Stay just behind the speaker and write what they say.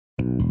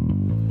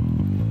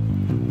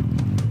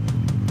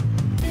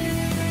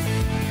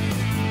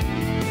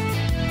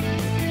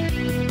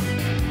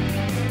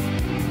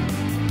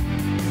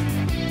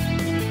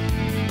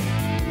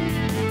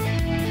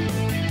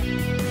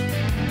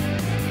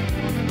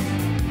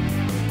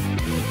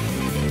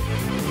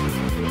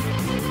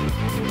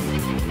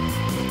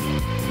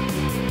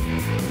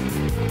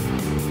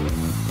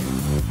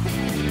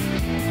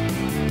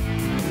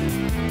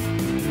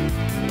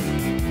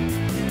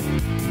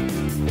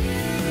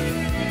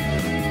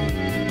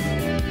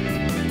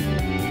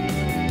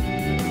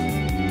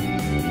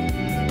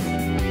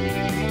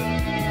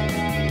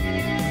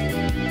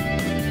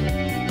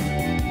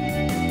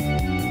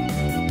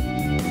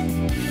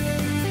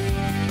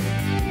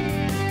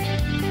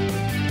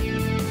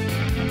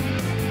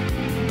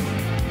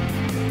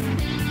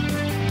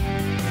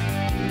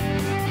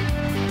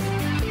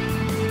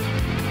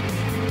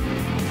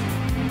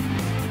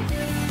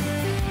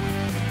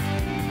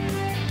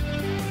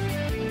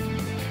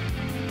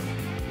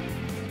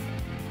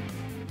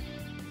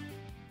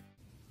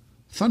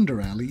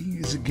Thunder Alley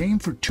is a game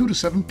for 2 to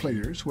 7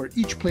 players where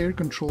each player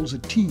controls a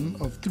team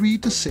of 3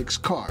 to 6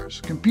 cars,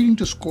 competing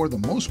to score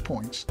the most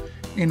points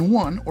in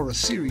one or a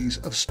series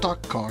of stock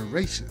car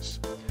races.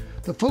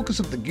 The focus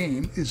of the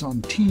game is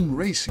on team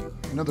racing.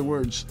 In other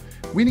words,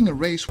 winning a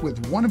race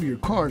with one of your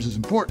cars is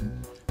important,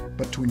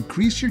 but to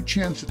increase your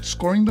chance at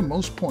scoring the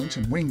most points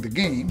and winning the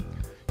game,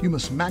 you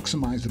must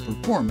maximize the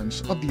performance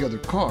of the other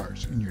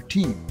cars in your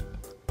team.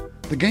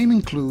 The game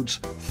includes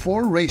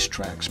 4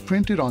 racetracks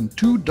printed on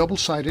 2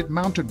 double-sided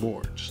mounted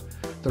boards.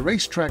 The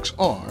racetracks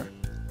are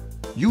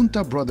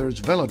Junta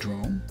Brothers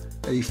Velodrome,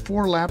 a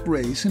 4-lap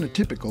race in a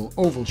typical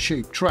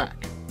oval-shaped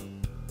track;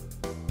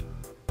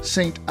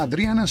 St.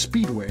 Adriana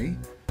Speedway,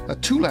 a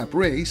 2-lap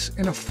race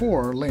in a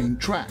 4-lane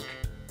track;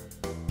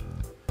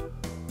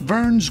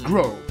 Verns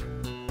Grove,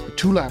 a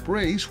 2-lap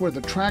race where the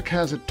track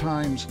has at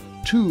times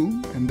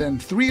 2 and then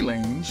 3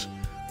 lanes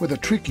with a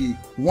tricky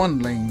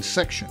 1-lane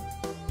section;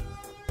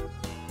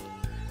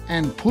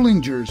 and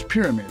Pullinger's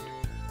Pyramid,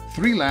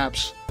 3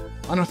 laps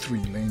on a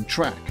 3-lane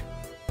track.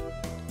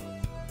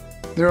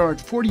 There are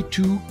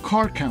 42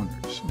 car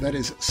counters, that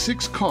is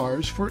 6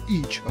 cars for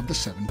each of the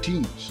 7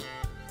 teams.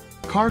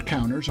 Car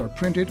counters are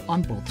printed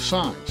on both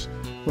sides,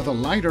 with a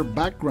lighter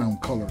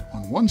background color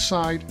on one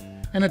side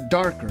and a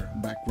darker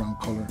background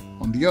color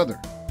on the other.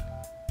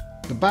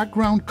 The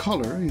background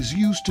color is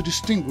used to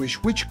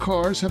distinguish which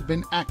cars have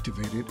been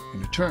activated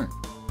in a turn.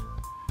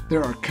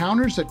 There are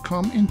counters that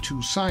come in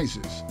 2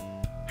 sizes,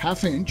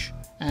 1/2 inch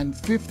and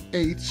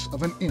 5/8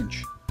 of an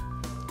inch.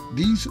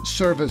 These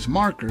serve as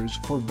markers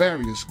for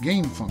various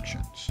game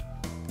functions.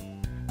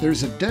 There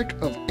is a deck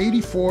of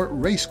 84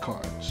 race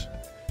cards.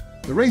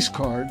 The race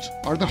cards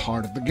are the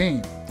heart of the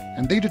game,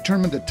 and they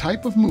determine the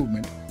type of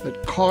movement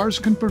that cars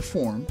can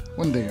perform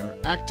when they are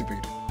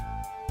activated.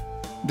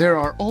 There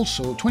are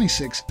also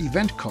 26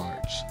 event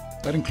cards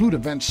that include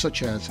events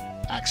such as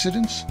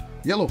accidents,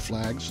 yellow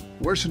flags,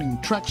 worsening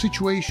track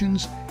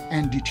situations,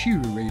 and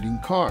deteriorating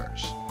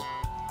cars.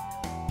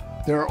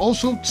 There are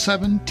also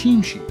 7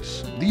 team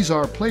sheets. These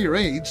are player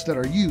aids that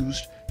are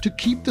used to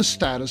keep the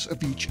status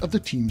of each of the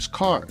team's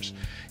cars,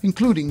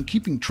 including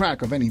keeping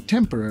track of any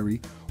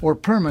temporary or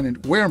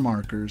permanent wear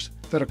markers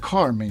that a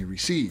car may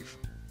receive.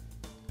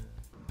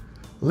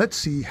 Let's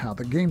see how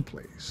the game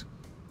plays.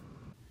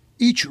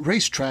 Each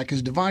racetrack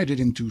is divided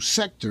into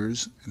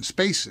sectors and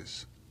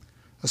spaces.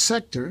 A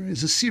sector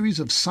is a series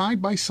of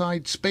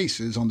side-by-side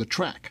spaces on the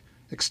track,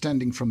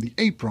 extending from the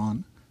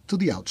apron to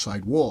the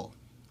outside wall.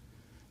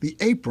 The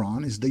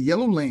apron is the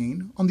yellow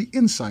lane on the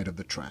inside of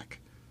the track.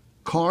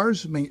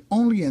 Cars may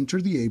only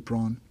enter the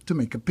apron to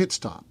make a pit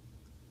stop.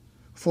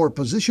 For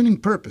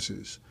positioning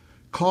purposes,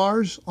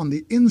 cars on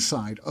the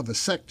inside of a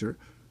sector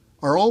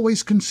are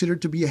always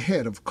considered to be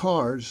ahead of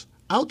cars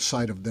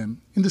outside of them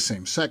in the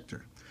same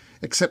sector,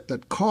 except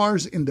that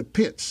cars in the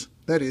pits,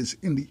 that is,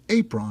 in the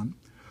apron,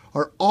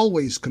 are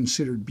always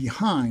considered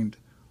behind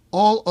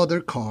all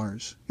other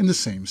cars in the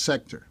same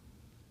sector.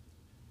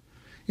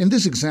 In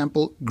this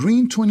example,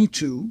 green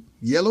 22,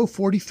 yellow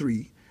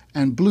 43,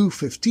 and blue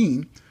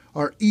 15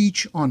 are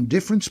each on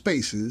different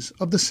spaces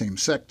of the same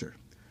sector.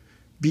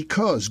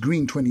 Because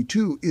green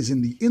 22 is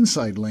in the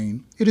inside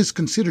lane, it is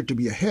considered to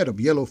be ahead of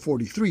yellow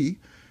 43,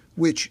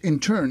 which in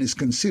turn is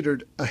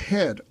considered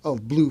ahead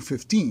of blue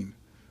 15,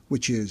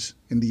 which is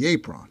in the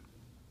apron.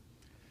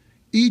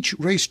 Each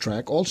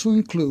racetrack also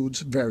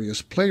includes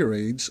various player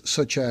aids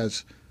such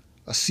as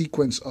a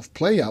sequence of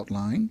play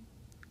outline,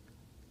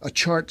 a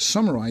chart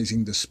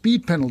summarizing the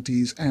speed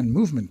penalties and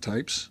movement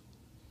types,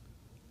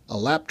 a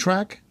lap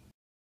track,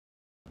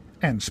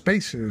 and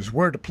spaces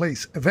where to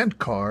place event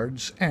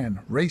cards and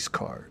race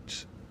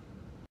cards.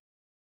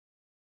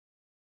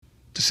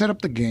 To set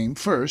up the game,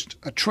 first,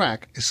 a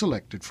track is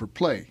selected for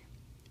play.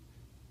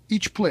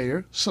 Each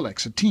player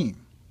selects a team.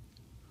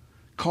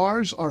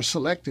 Cars are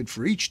selected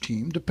for each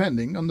team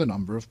depending on the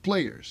number of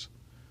players.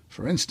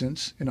 For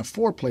instance, in a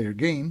 4-player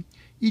game,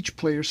 each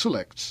player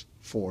selects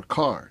 4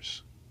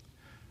 cars.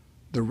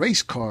 The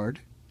race card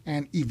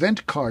and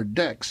event card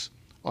decks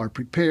are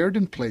prepared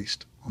and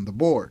placed on the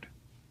board.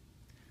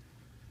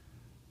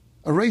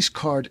 A race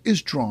card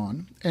is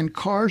drawn and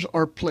cars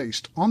are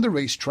placed on the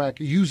racetrack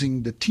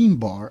using the team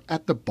bar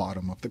at the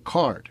bottom of the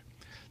card.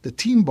 The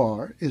team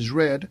bar is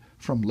read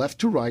from left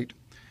to right,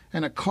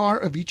 and a car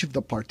of each of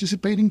the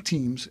participating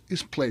teams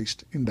is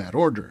placed in that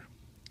order.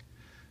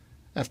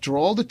 After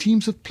all the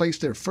teams have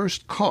placed their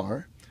first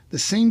car, the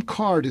same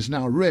card is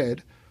now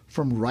read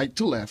from right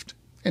to left,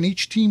 and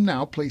each team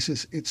now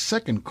places its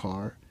second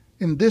car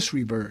in this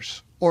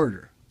reverse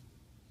order.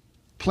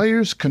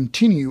 Players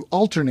continue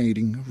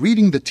alternating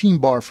reading the team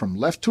bar from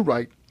left to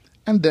right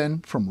and then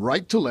from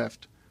right to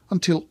left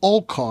until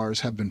all cars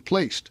have been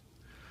placed.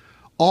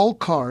 All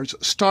cars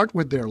start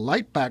with their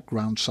light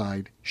background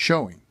side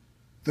showing.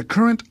 The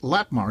current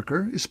lap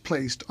marker is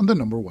placed on the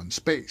number 1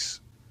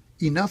 space.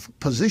 Enough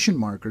position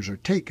markers are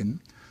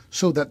taken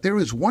so that there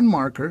is one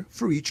marker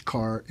for each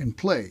car in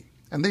play,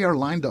 and they are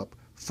lined up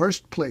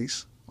first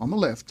place on the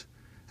left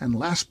and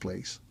last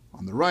place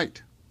on the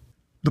right.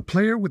 The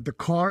player with the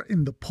car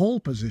in the pole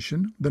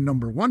position, the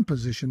number 1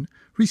 position,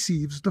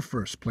 receives the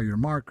first player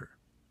marker.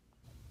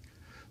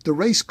 The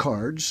race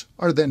cards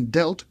are then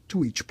dealt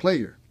to each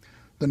player.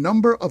 The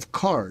number of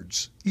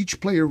cards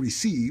each player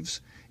receives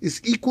is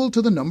equal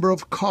to the number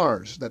of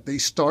cars that they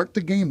start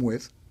the game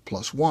with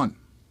plus 1.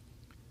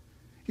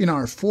 In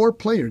our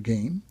 4-player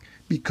game,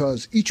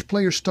 because each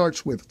player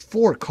starts with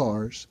 4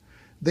 cars,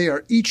 they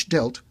are each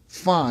dealt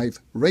 5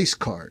 race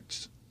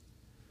cards.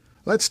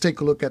 Let's take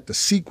a look at the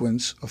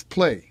sequence of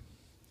play.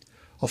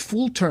 A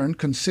full turn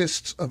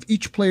consists of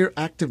each player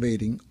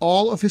activating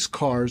all of his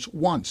cars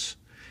once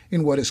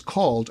in what is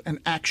called an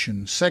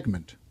action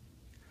segment.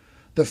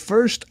 The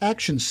first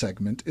action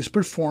segment is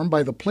performed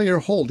by the player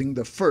holding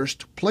the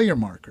first player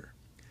marker.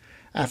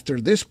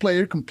 After this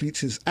player completes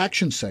his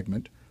action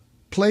segment,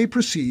 play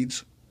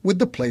proceeds with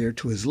the player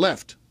to his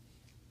left.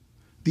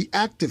 The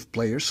active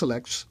player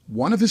selects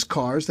one of his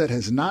cars that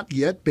has not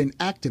yet been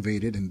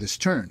activated in this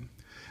turn,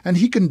 and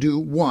he can do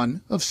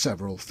one of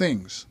several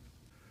things.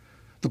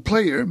 The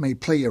player may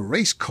play a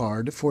race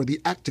card for the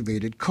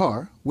activated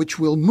car, which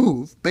will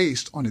move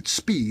based on its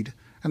speed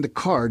and the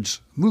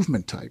card's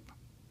movement type.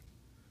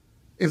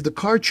 If the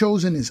car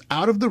chosen is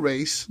out of the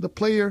race, the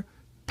player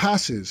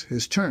passes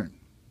his turn.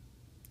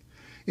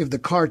 If the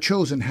car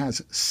chosen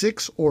has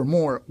 6 or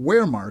more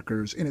wear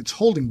markers in its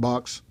holding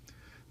box,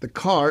 the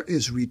car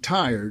is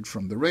retired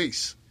from the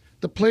race.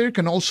 The player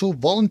can also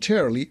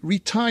voluntarily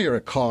retire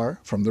a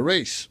car from the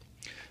race.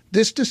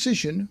 This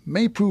decision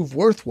may prove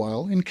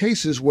worthwhile in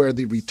cases where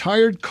the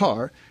retired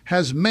car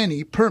has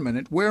many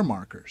permanent wear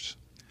markers.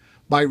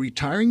 By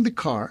retiring the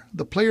car,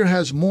 the player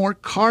has more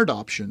card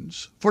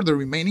options for the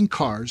remaining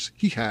cars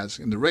he has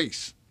in the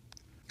race.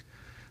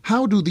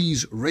 How do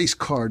these race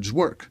cards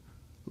work?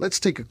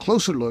 Let's take a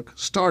closer look,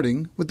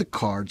 starting with the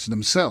cards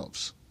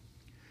themselves.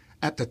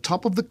 At the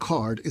top of the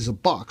card is a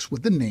box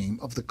with the name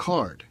of the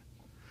card.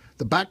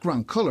 The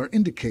background color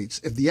indicates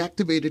if the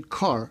activated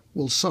car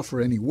will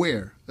suffer any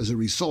wear as a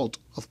result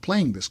of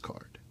playing this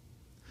card.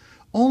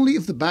 Only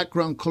if the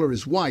background color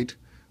is white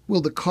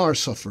will the car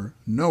suffer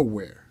no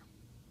wear.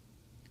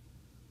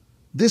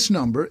 This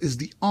number is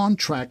the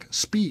on-track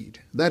speed,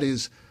 that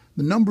is,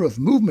 the number of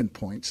movement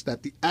points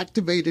that the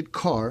activated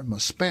car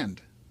must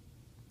spend.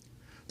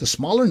 The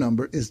smaller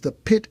number is the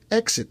pit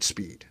exit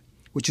speed,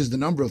 which is the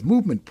number of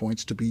movement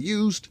points to be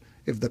used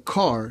if the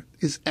car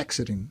is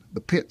exiting the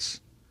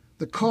pits.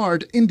 The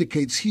card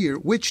indicates here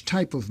which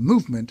type of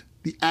movement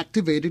the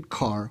activated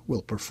car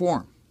will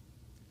perform.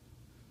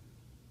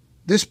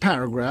 This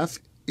paragraph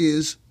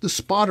is the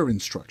spotter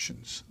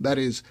instructions, that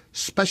is,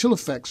 special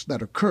effects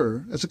that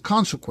occur as a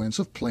consequence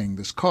of playing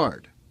this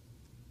card.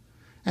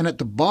 And at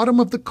the bottom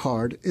of the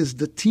card is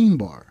the team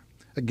bar,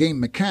 a game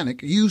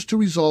mechanic used to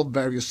resolve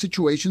various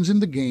situations in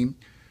the game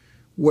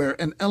where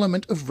an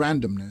element of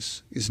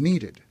randomness is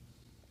needed.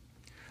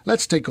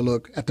 Let's take a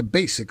look at the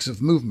basics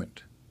of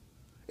movement.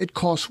 It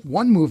costs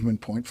 1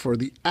 movement point for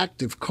the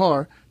active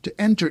car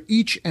to enter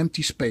each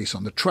empty space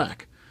on the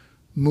track,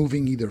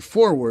 moving either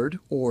forward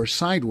or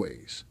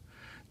sideways.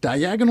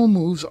 Diagonal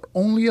moves are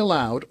only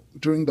allowed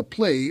during the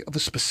play of a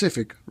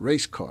specific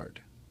race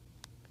card.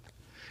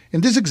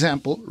 In this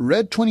example,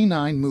 red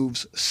 29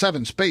 moves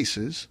 7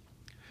 spaces,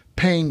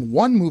 paying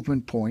 1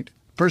 movement point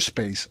per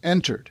space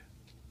entered.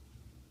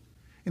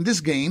 In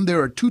this game,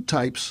 there are 2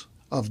 types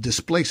of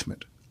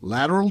displacement: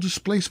 lateral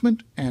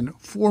displacement and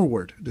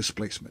forward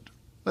displacement.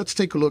 Let's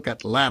take a look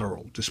at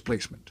lateral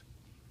displacement.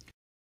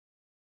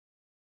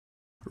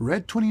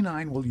 Red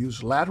 29 will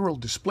use lateral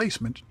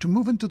displacement to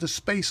move into the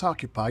space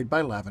occupied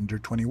by lavender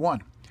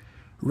 21.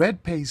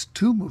 Red pays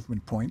 2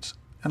 movement points,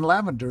 and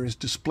lavender is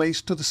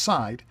displaced to the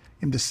side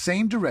in the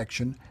same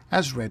direction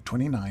as red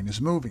 29 is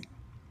moving.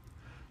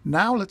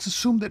 Now let's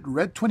assume that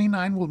red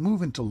 29 will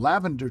move into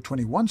lavender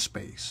 21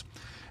 space,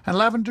 and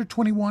lavender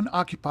 21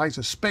 occupies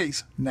a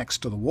space next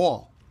to the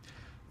wall.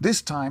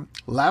 This time,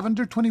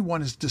 lavender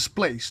 21 is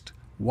displaced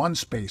 1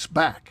 space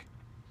back.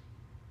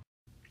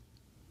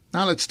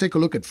 Now let's take a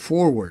look at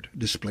forward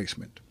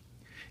displacement.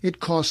 It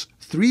costs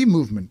 3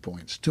 movement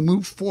points to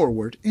move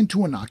forward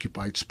into an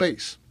occupied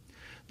space.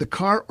 The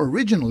car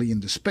originally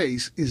in the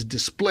space is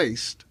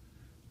displaced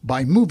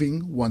by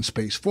moving 1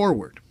 space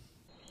forward.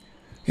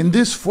 In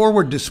this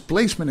forward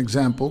displacement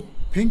example,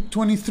 pink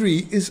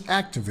 23 is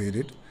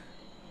activated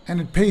and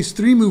it pays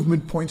 3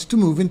 movement points to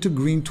move into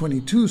green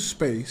 22's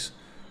space,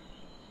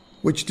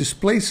 which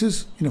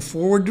displaces in a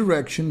forward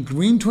direction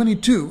green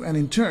 22 and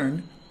in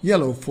turn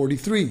yellow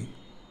 43.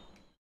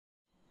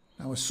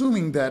 Now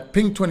assuming that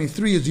pink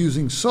 23 is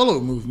using solo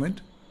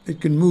movement,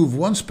 it can move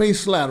 1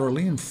 space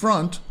laterally in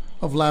front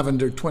of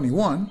lavender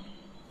 21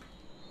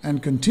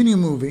 and continue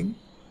moving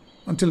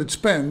until it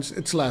spends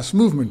its last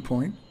movement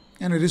point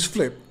and it is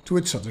flipped to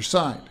its other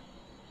side.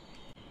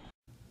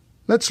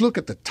 Let's look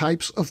at the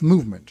types of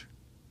movement.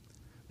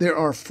 There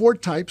are 4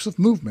 types of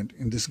movement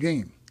in this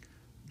game: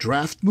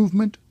 draft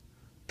movement,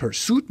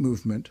 pursuit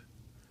movement,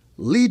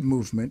 lead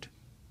movement,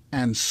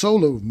 and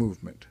solo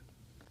movement.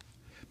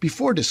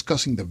 Before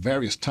discussing the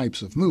various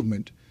types of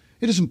movement,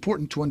 it is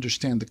important to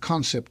understand the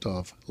concept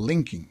of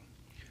linking.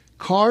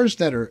 Cars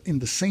that are in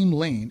the same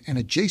lane and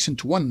adjacent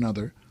to one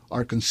another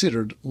are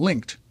considered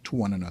linked to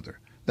one another,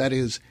 that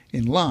is,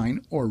 in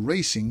line or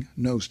racing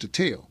nose to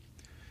tail.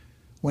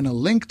 When a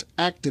linked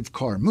active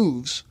car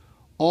moves,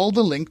 all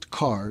the linked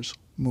cars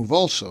move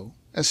also,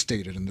 as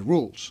stated in the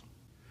rules.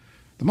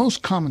 The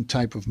most common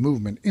type of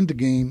movement in the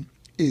game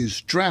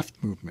is draft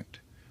movement.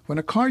 When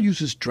a car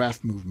uses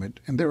draft movement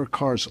and there are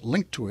cars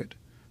linked to it,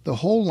 the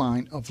whole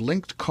line of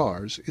linked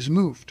cars is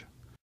moved.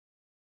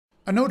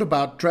 A note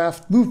about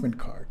draft movement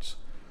cards.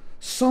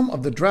 Some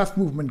of the draft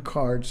movement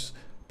cards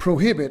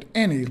prohibit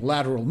any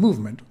lateral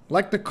movement,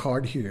 like the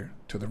card here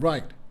to the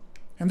right.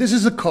 And this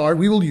is a card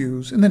we will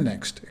use in the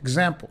next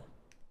example.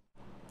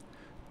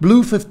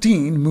 Blue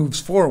 15 moves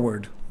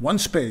forward 1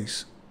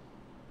 space,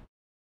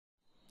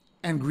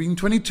 and green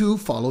 22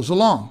 follows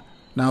along.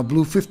 Now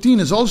blue 15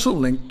 is also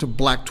linked to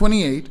black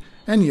 28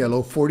 and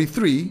yellow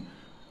 43,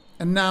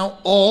 and now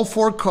all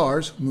 4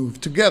 cars move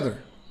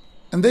together.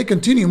 And they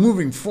continue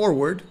moving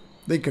forward.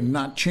 They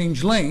cannot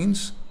change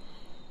lanes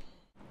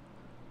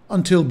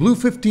until blue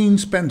 15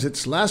 spends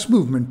its last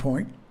movement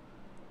point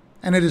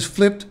and it is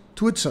flipped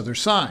to its other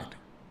side.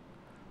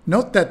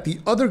 Note that the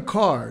other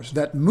cars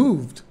that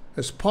moved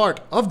as part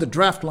of the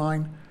draft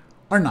line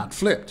are not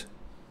flipped.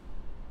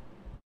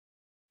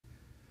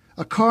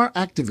 A car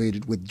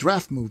activated with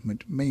draft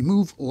movement may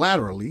move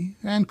laterally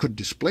and could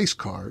displace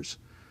cars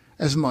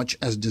as much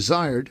as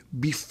desired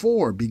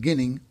before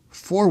beginning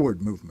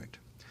forward movement.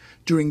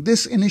 During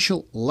this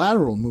initial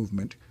lateral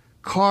movement,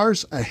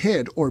 cars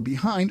ahead or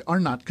behind are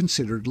not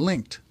considered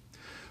linked.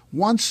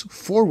 Once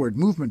forward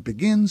movement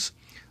begins,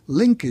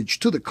 linkage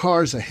to the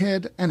cars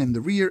ahead and in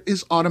the rear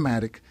is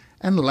automatic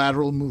and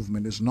lateral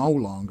movement is no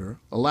longer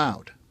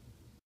allowed.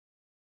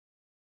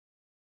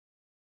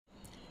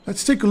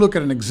 Let's take a look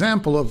at an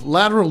example of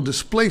lateral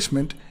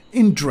displacement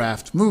in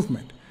draft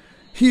movement.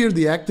 Here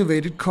the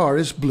activated car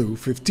is blue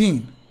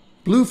 15.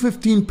 Blue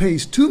 15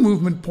 pays 2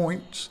 movement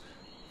points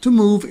to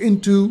move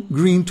into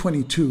green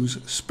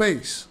 22's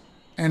space.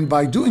 And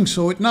by doing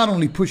so, it not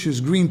only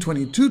pushes green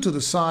 22 to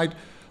the side,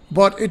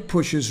 but it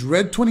pushes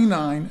red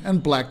 29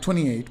 and black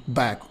 28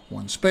 back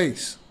 1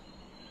 space.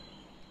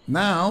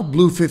 Now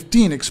blue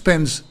 15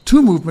 expends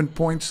 2 movement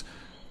points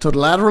to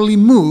laterally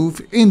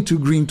move into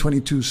green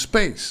 22's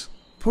space,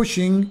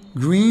 pushing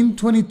green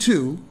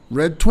 22,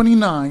 red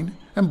 29,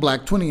 and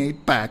black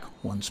 28 back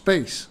 1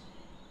 space.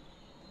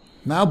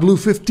 Now blue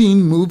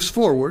 15 moves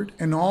forward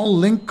and all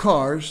linked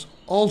cars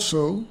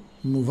also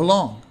move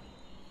along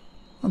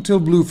until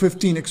blue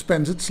 15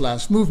 expends its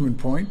last movement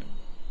point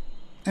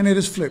and it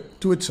is flipped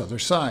to its other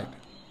side.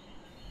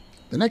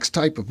 The next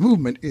type of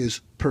movement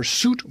is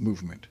pursuit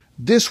movement.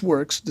 This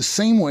works the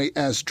same way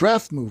as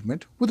draft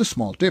movement with a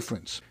small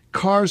difference.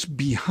 Cars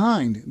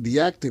behind the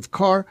active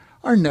car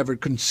are never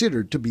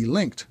considered to be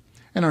linked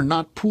and are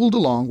not pulled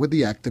along with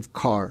the active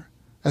car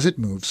as it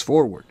moves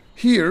forward.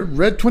 Here,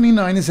 red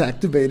 29 is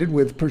activated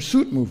with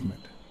pursuit movement.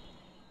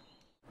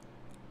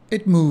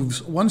 It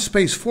moves 1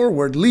 space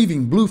forward,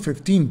 leaving blue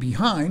 15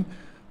 behind,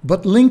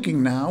 but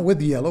linking now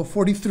with yellow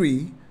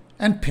 43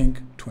 and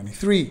pink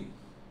 23.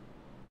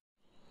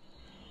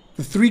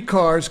 The 3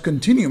 cars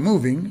continue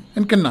moving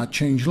and cannot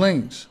change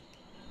lanes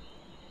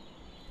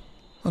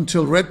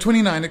until red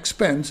 29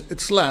 expends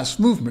its last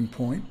movement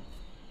point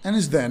and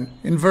is then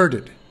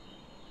inverted.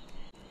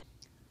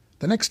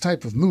 The next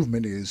type of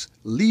movement is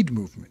lead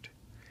movement.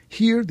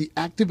 Here the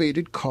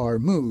activated car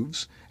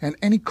moves and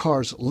any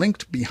cars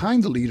linked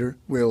behind the leader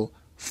will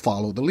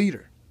follow the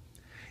leader.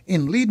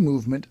 In lead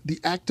movement, the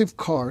active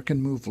car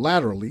can move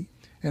laterally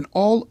and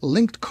all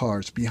linked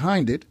cars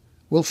behind it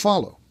will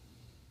follow.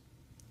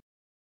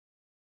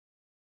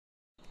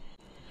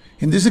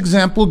 In this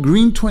example,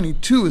 green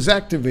 22 is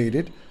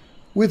activated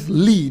with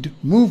lead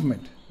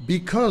movement.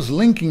 Because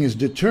linking is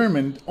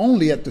determined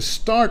only at the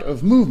start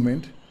of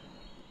movement,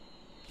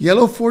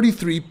 yellow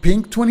 43,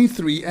 pink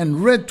 23,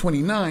 and red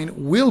 29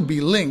 will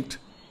be linked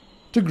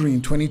to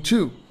green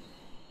 22.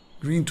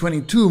 Green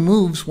 22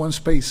 moves one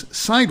space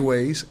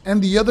sideways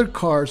and the other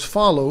cars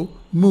follow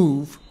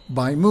move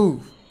by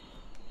move.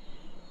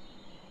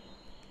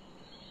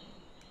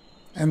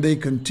 And they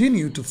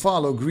continue to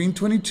follow Green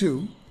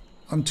 22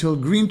 until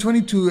Green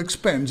 22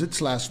 expends its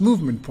last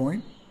movement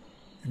point,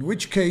 in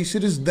which case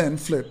it is then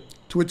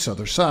flipped to its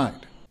other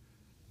side.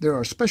 There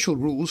are special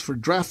rules for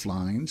draft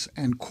lines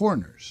and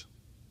corners.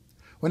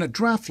 When a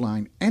draft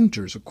line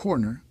enters a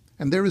corner,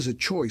 and there is a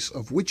choice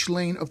of which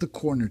lane of the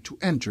corner to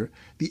enter,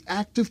 the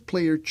active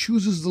player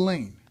chooses the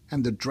lane,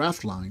 and the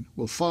draft line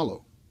will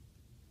follow.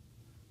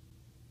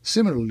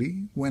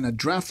 Similarly, when a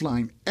draft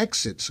line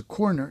exits a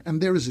corner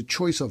and there is a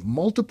choice of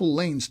multiple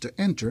lanes to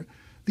enter,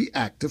 the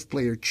active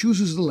player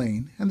chooses the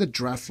lane, and the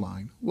draft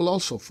line will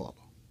also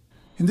follow.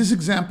 In this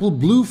example,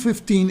 blue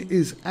 15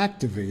 is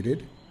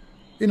activated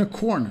in a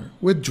corner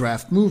with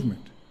draft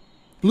movement.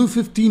 Blue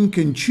 15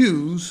 can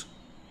choose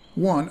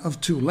one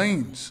of two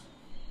lanes.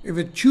 If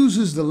it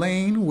chooses the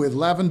lane with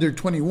lavender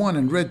 21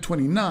 and red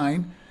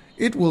 29,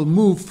 it will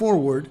move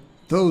forward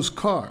those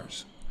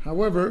cars.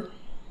 However,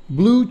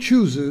 blue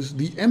chooses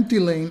the empty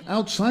lane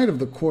outside of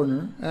the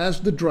corner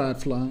as the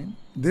draft line,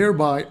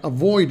 thereby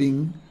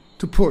avoiding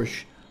to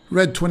push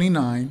red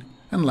 29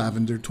 and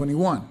lavender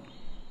 21.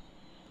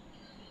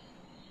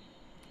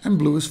 And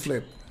blue is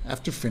flipped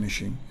after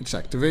finishing its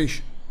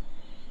activation.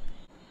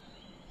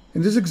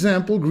 In this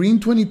example, green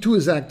 22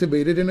 is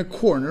activated in a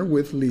corner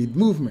with lead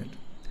movement.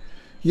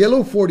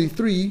 Yellow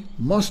 43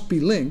 must be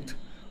linked,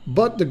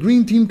 but the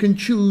green team can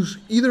choose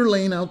either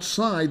lane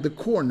outside the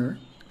corner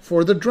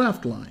for the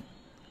draft line.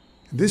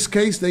 In this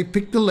case, they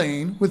pick the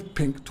lane with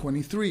pink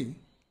 23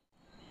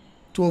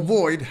 to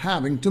avoid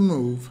having to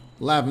move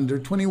lavender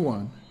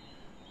 21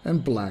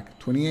 and black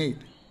 28.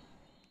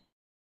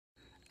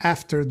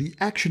 After the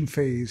action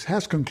phase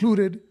has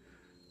concluded,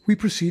 we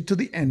proceed to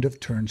the end of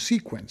turn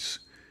sequence.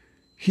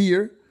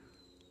 Here,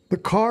 the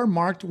car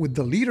marked with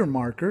the leader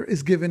marker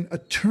is given a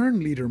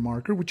turn leader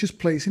marker, which is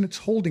placed in its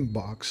holding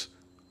box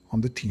on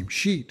the team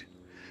sheet.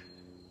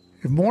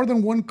 If more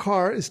than one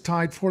car is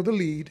tied for the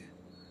lead,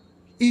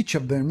 each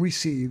of them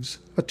receives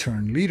a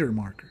turn leader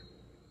marker.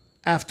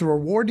 After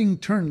awarding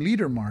turn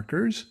leader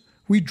markers,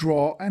 we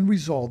draw and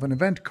resolve an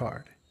event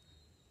card.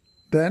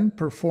 Then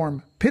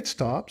perform pit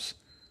stops,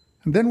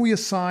 and then we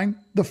assign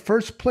the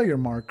first player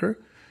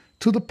marker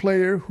to the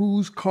player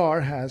whose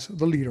car has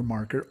the leader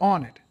marker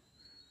on it.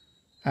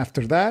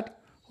 After that,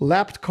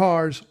 lapped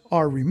cars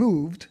are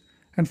removed,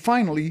 and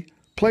finally,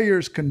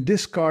 players can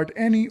discard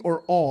any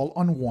or all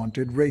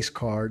unwanted race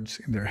cards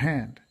in their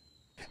hand.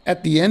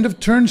 At the end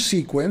of turn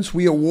sequence,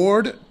 we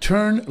award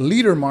turn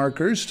leader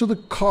markers to the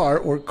car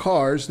or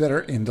cars that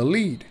are in the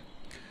lead.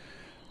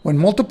 When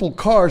multiple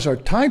cars are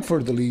tied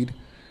for the lead,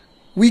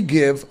 we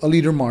give a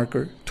leader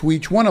marker to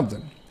each one of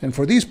them. And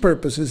for these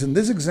purposes, in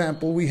this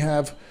example, we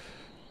have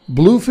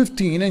blue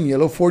 15 and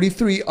yellow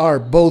 43 are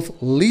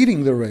both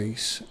leading the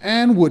race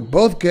and would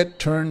both get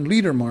turn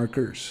leader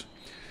markers.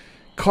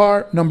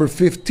 Car number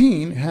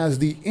 15 has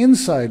the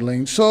inside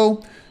lane,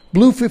 so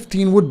blue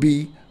 15 would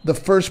be the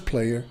first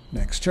player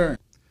next turn.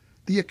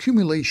 The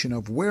accumulation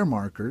of wear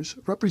markers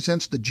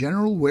represents the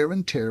general wear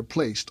and tear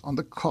placed on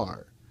the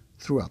car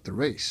throughout the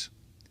race.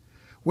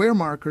 Wear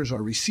markers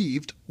are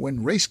received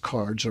when race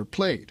cards are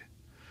played.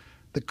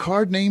 The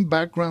card name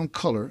background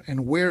color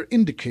and wear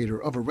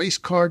indicator of a race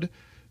card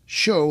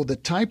show the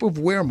type of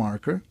wear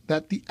marker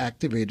that the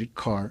activated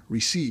car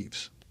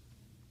receives.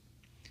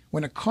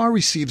 When a car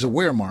receives a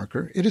wear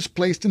marker, it is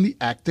placed in the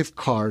active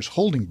car's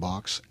holding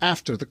box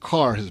after the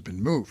car has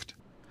been moved.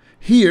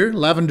 Here,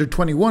 lavender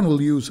 21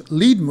 will use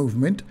lead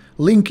movement,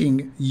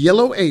 linking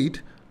yellow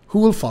 8, who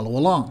will follow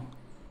along.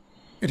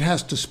 It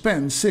has to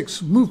spend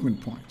 6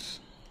 movement points.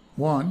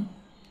 1,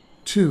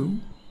 2,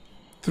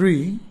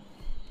 3,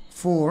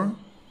 4,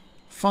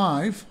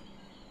 5,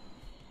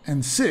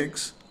 and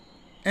 6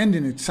 end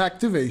in its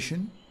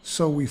activation,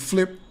 so we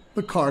flip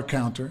the car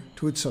counter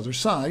to its other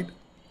side,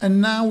 and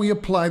now we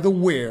apply the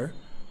wear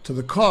to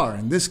the car,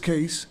 in this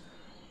case,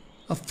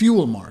 a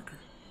fuel marker.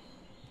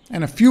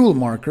 And a fuel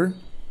marker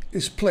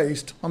is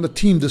placed on the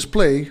team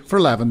display for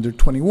lavender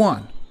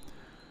 21.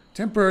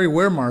 Temporary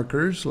wear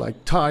markers,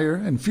 like tire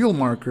and fuel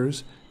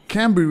markers,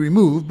 can be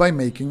removed by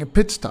making a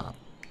pit stop.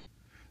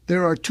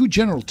 There are 2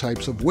 general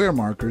types of wear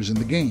markers in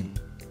the game.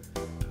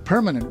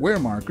 Permanent wear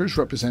markers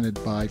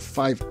represented by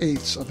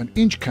 5/8 of an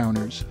inch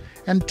counters,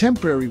 and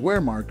temporary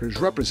wear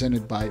markers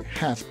represented by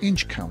 1/2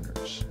 inch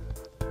counters.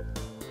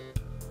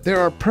 There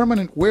are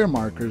permanent wear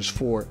markers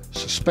for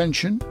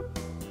suspension,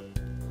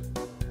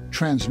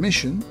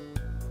 transmission,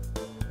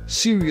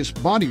 serious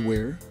body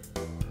wear,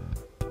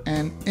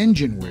 and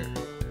engine wear.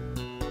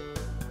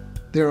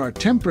 There are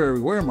temporary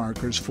wear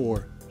markers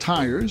for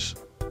tires,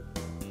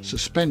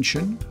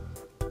 suspension,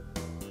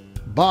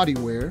 body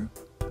wear,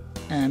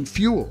 and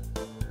fuel.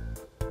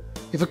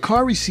 If a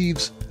car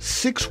receives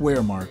 6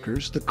 wear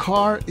markers, the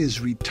car is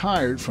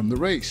retired from the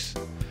race.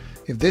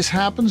 If this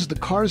happens, the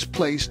car is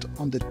placed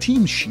on the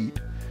team sheet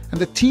and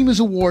the team is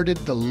awarded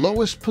the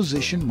lowest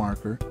position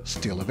marker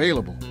still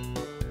available.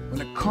 When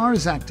a car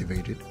is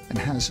activated and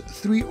has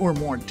 3 or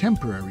more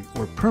temporary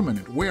or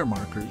permanent wear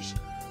markers,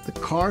 the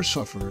car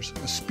suffers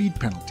a speed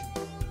penalty.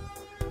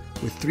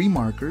 With 3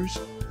 markers,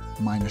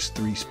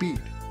 -3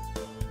 speed.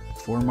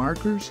 4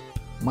 markers,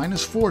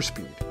 -4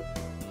 speed.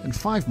 And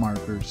 5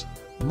 markers,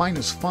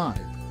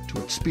 -5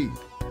 to its speed.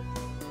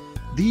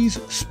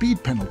 These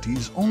speed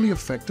penalties only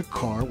affect a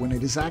car when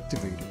it is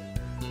activated.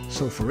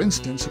 So for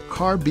instance, a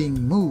car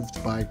being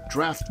moved by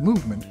draft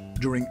movement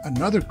during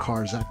another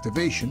car's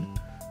activation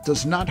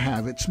does not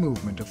have its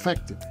movement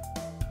affected.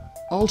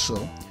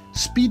 Also,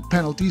 speed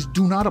penalties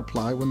do not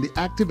apply when the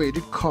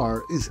activated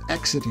car is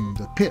exiting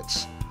the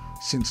pits,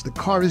 since the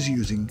car is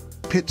using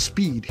pit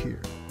speed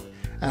here.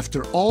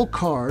 After all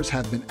cars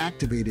have been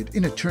activated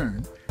in a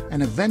turn,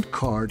 an event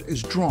card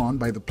is drawn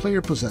by the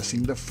player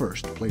possessing the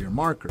first player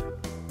marker.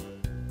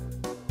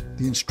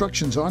 The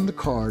instructions on the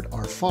card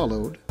are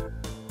followed,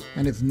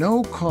 and if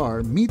no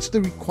car meets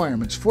the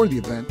requirements for the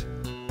event,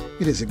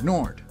 it is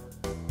ignored.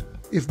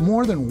 If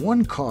more than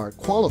one car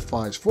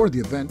qualifies for the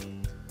event,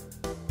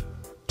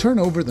 turn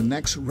over the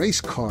next race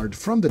card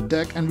from the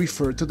deck and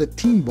refer to the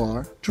team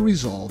bar to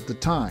resolve the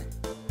tie.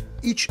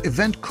 Each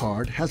event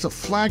card has a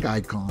flag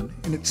icon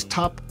in its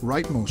top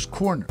rightmost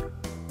corner.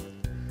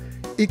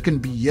 It can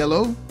be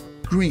yellow,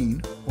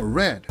 green, or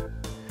red.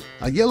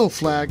 A yellow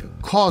flag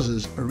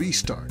causes a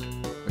restart.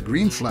 A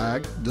green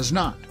flag does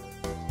not.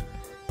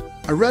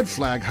 A red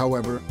flag,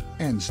 however,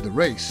 ends the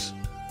race.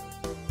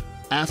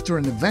 After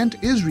an event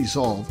is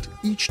resolved,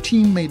 each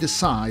team may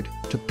decide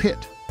to pit.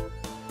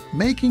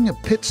 Making a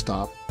pit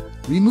stop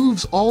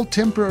removes all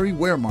temporary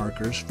wear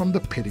markers from the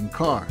pitting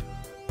car.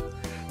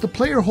 The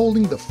player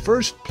holding the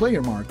first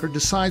player marker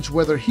decides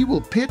whether he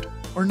will pit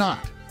or not,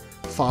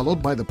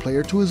 followed by the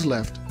player to his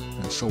left,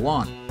 and so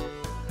on.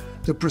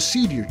 The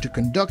procedure to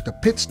conduct a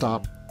pit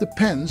stop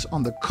depends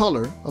on the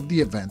color of the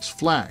event's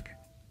flag.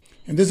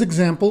 In this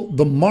example,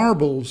 the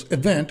marbles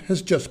event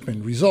has just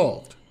been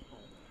resolved.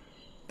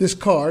 This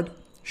card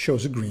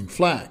shows a green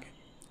flag.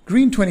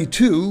 Green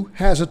 22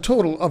 has a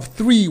total of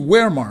 3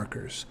 wear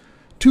markers,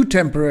 2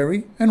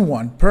 temporary and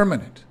 1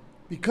 permanent.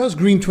 Because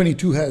Green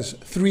 22 has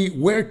 3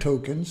 wear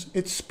tokens,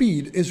 its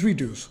speed is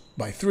reduced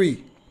by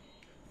 3.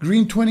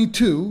 Green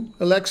 22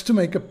 elects to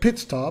make a pit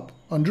stop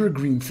under a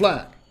green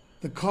flag.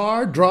 The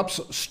car drops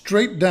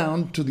straight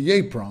down to the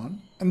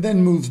apron and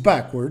then moves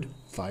backward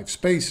 5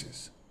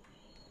 spaces.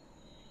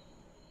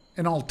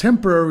 And all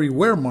temporary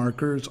wear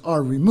markers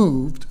are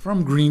removed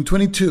from Green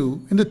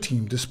 22 in the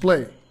team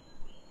display.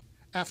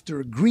 After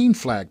a green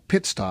flag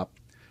pit stop,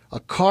 a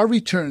car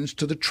returns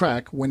to the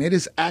track when it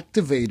is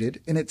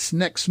activated in its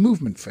next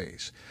movement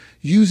phase,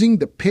 using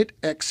the pit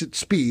exit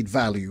speed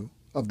value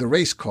of the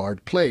race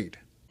card played.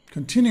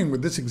 Continuing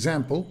with this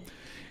example,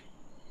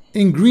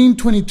 in Green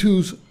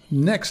 22's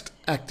next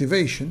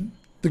activation,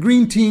 the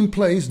green team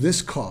plays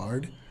this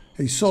card,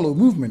 a solo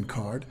movement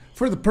card,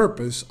 for the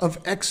purpose of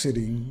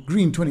exiting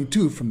Green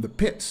 22 from the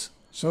pits.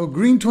 So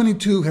Green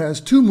 22 has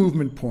 2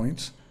 movement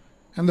points,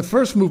 and the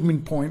first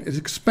movement point is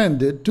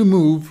expended to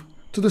move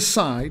to the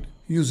side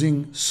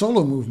using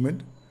solo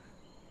movement,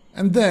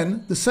 and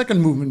then the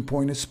second movement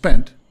point is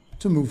spent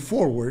to move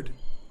forward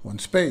 1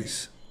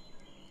 space,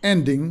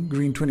 ending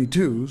Green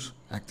 22's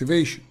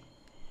activation.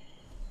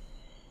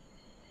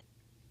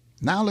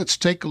 Now let's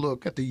take a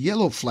look at the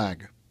yellow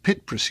flag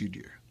pit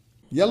procedure.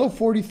 Yellow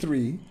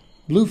 43,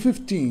 blue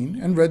 15,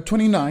 and red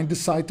 29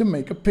 decide to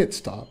make a pit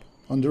stop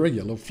under a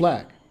yellow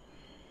flag.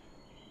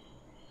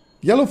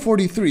 Yellow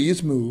 43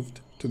 is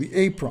moved to the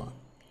apron,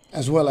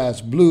 as well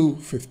as blue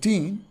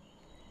 15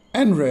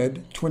 and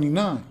red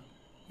 29.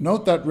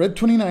 Note that red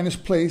 29 is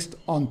placed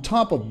on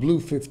top of blue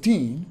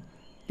 15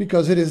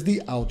 because it is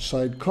the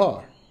outside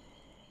car.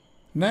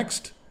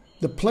 Next,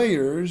 the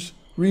players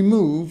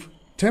remove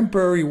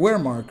temporary wear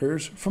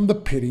markers from the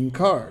pitting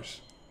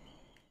cars.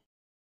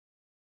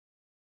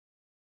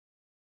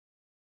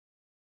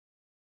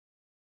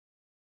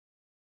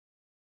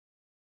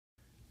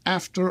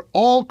 After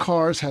all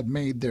cars had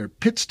made their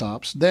pit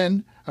stops,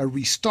 then a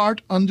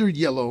restart under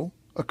yellow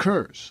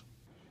occurs.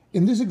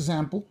 In this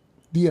example,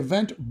 the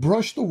event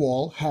Brush the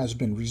Wall has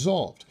been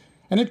resolved,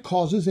 and it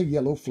causes a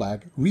yellow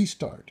flag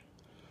restart.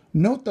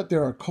 Note that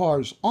there are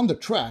cars on the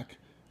track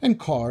and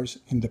cars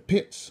in the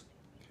pits.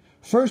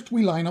 First,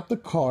 we line up the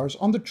cars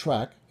on the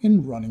track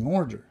in running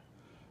order.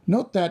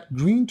 Note that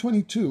Green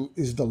 22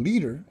 is the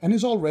leader and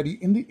is already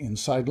in the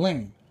inside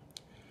lane.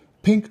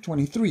 Pink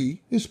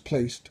 23 is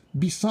placed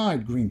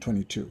beside Green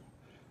 22.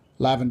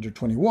 Lavender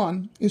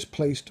 21 is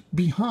placed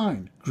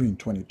behind Green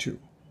 22.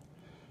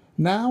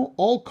 Now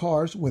all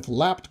cars with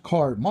lapped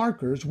car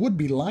markers would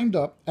be lined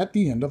up at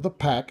the end of the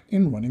pack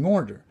in running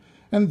order,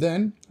 and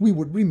then we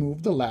would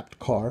remove the lapped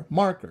car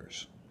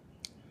markers.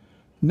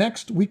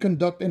 Next, we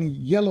conduct any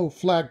yellow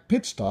flag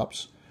pit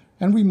stops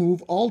and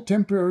remove all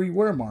temporary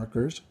wear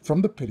markers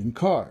from the pitting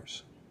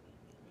cars.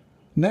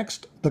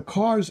 Next, the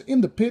cars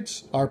in the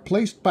pits are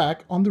placed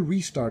back on the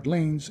restart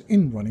lanes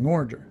in running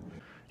order.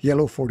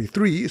 Yellow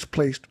 43 is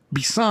placed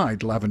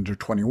beside Lavender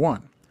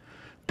 21.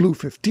 Blue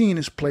 15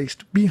 is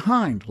placed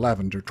behind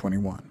Lavender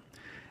 21.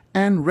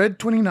 and red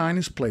 29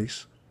 is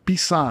placed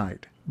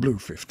beside blue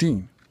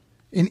 15.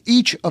 In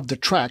each of the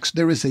tracks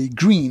there is a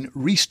green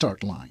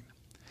restart line.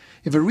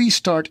 If a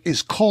restart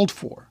is called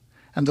for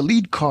and the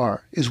lead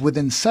car is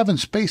within 7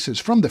 spaces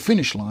from the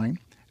finish line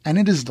and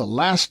it is the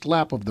last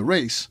lap of the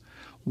race,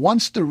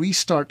 once the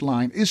restart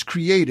line is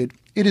created,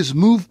 it is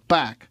moved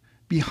back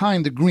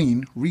behind the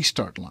green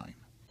restart line.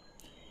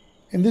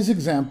 In this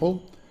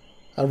example,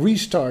 a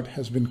restart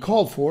has been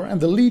called for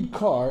and the lead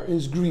car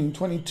is green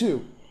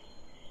 22,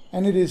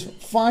 and it is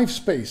 5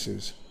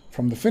 spaces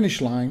from the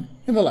finish line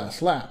in the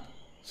last lap.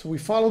 So we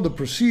follow the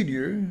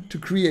procedure to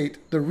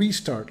create the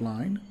restart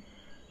line,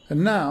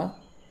 and now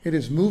it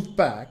is moved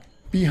back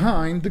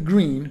behind the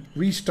green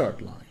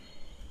restart line.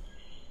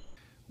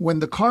 When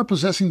the car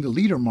possessing the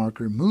leader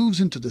marker moves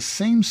into the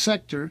same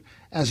sector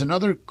as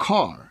another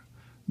car,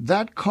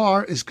 that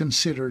car is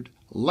considered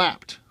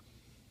lapped.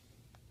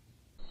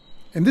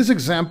 In this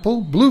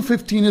example, blue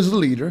 15 is the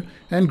leader,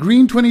 and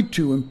green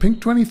 22 and pink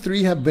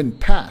 23 have been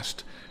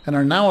passed and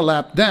are now a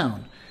lap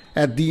down.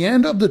 At the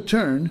end of the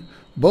turn,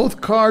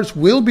 both cars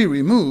will be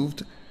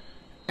removed,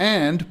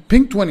 and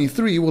pink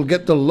 23 will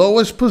get the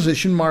lowest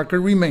position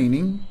marker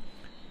remaining,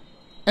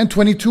 and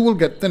 22 will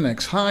get the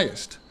next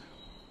highest.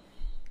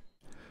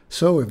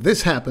 So if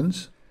this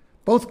happens,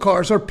 both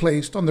cars are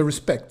placed on the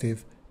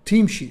respective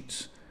team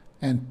sheets,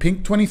 and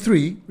pink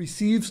 23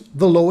 receives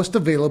the lowest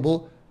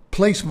available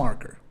place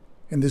marker.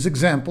 In this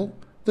example,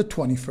 the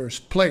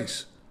 21st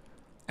place.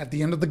 At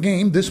the end of the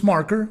game, this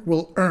marker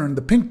will earn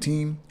the pink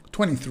team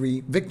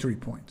 23 victory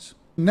points.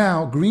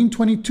 Now, green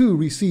 22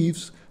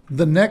 receives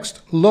the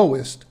next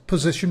lowest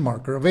position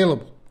marker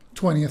available,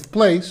 20th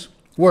place,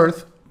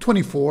 worth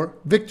 24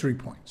 victory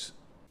points.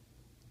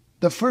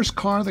 The first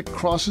car that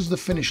crosses the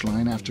finish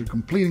line after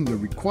completing the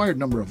required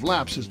number of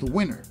laps is the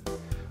winner.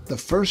 The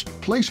first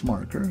place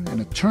marker and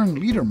a turn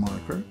leader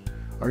marker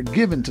are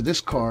given to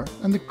this car,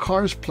 and the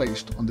car is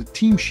placed on the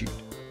team sheet.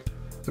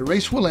 The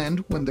race will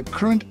end when the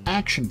current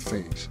action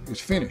phase is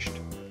finished.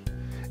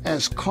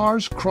 As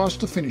cars cross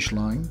the finish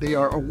line, they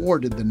are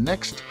awarded the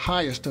next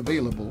highest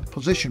available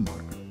position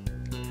marker.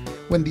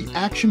 When the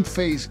action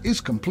phase is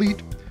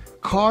complete,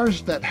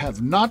 cars that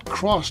have not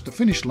crossed the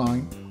finish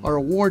line are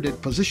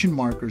awarded position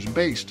markers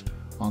based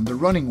on the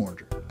running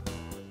order.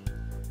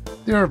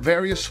 There are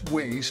various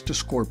ways to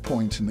score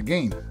points in the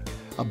game.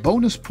 A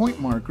bonus point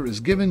marker is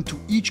given to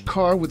each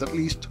car with at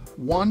least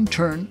one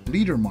turn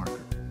leader marker.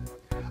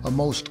 A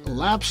most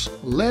laps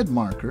led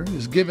marker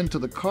is given to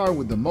the car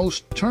with the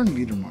most turn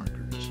leader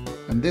markers,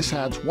 and this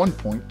adds 1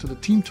 point to the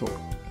team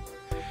total.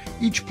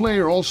 Each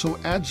player also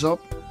adds up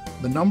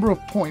the number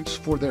of points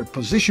for their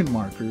position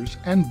markers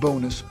and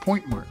bonus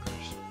point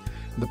markers.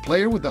 The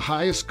player with the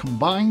highest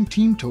combined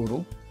team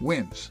total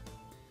wins.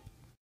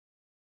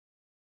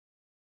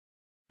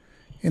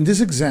 In this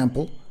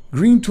example,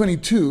 green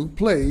 22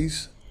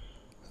 plays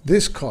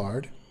this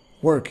card,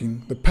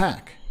 working the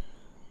pack.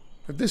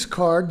 With this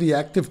card, the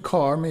active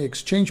car may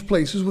exchange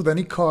places with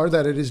any car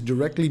that it is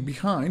directly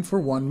behind for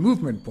 1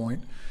 movement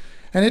point,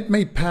 and it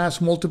may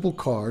pass multiple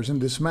cars in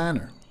this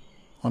manner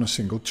on a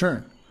single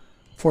turn.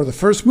 For the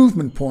first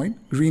movement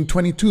point, green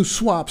 22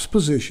 swaps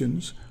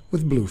positions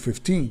with blue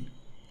 15.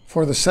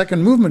 For the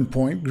second movement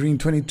point, green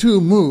 22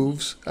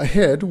 moves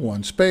ahead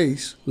 1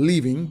 space,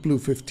 leaving blue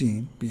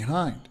 15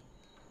 behind.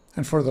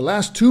 And for the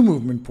last 2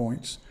 movement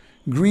points,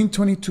 green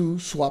 22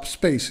 swaps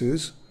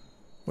spaces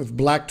with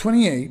black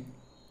 28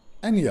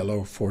 and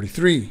yellow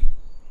 43.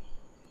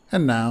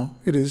 And now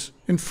it is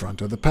in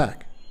front of the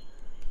pack.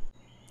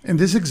 In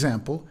this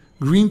example,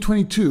 green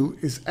 22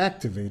 is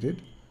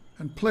activated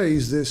and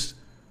plays this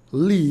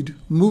lead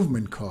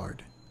movement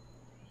card,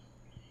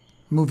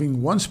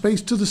 moving 1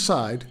 space to the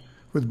side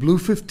with blue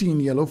 15,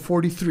 yellow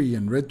 43,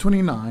 and red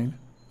 29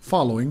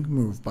 following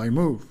move by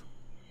move.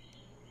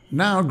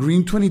 Now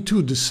green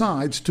 22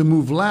 decides to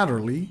move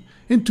laterally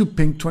into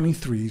pink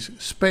 23's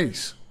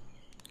space.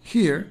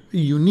 Here, a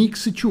unique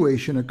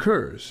situation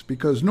occurs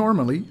because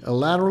normally a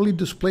laterally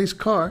displaced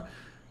car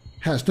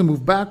has to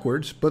move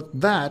backwards,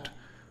 but that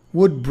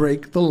would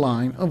break the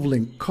line of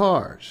linked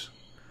cars.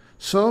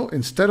 So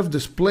instead of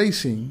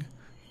displacing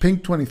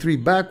pink 23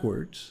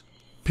 backwards,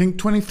 pink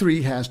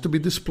 23 has to be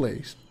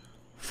displaced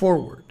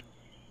forward.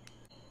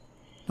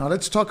 Now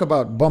let's talk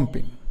about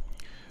bumping.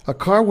 A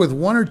car with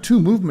 1 or 2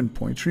 movement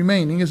points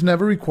remaining is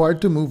never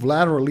required to move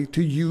laterally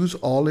to use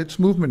all its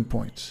movement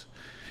points.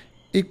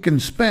 It can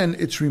spend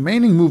its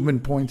remaining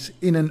movement points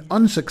in an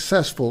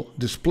unsuccessful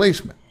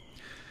displacement.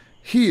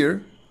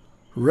 Here,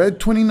 red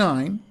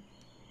 29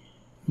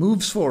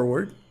 moves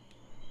forward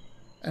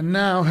and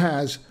now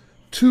has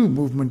 2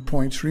 movement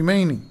points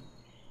remaining.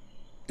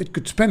 It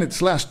could spend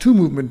its last 2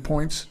 movement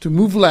points to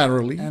move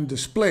laterally and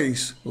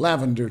displace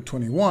lavender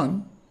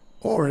 21,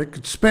 or it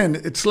could spend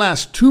its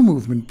last 2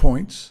 movement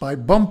points by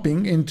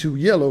bumping into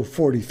yellow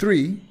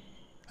 43.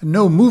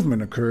 No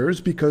movement occurs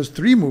because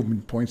 3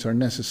 movement points are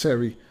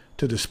necessary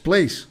to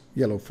displace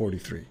yellow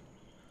 43.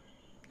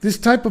 This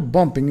type of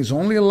bumping is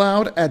only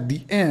allowed at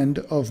the end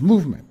of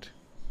movement.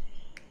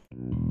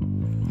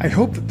 I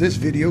hope that this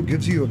video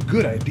gives you a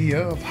good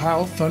idea of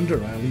how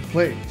Thunder Alley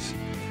plays.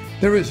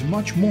 There is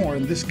much more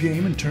in this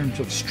game in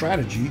terms of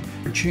strategy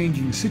for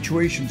changing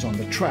situations on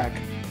the track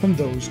than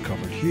those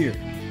covered here.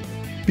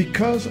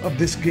 Because of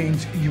this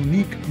game's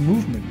unique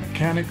movement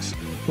mechanics,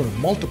 where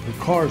multiple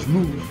cars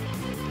move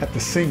at the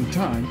same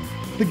time,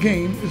 the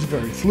game is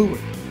very fluid.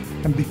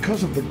 And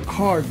because of the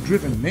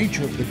car-driven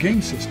nature of the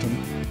game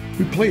system,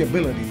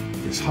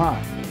 replayability is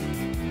high.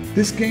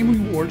 This game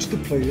rewards the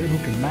player who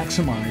can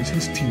maximize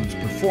his team's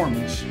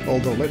performance,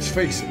 although let's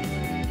face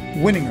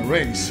it, winning a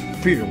race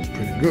feels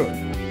pretty good.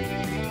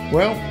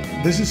 Well,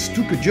 this is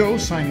Stuka Joe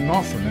signing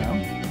off for now.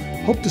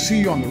 Hope to see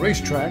you on the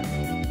racetrack.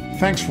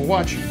 Thanks for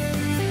watching.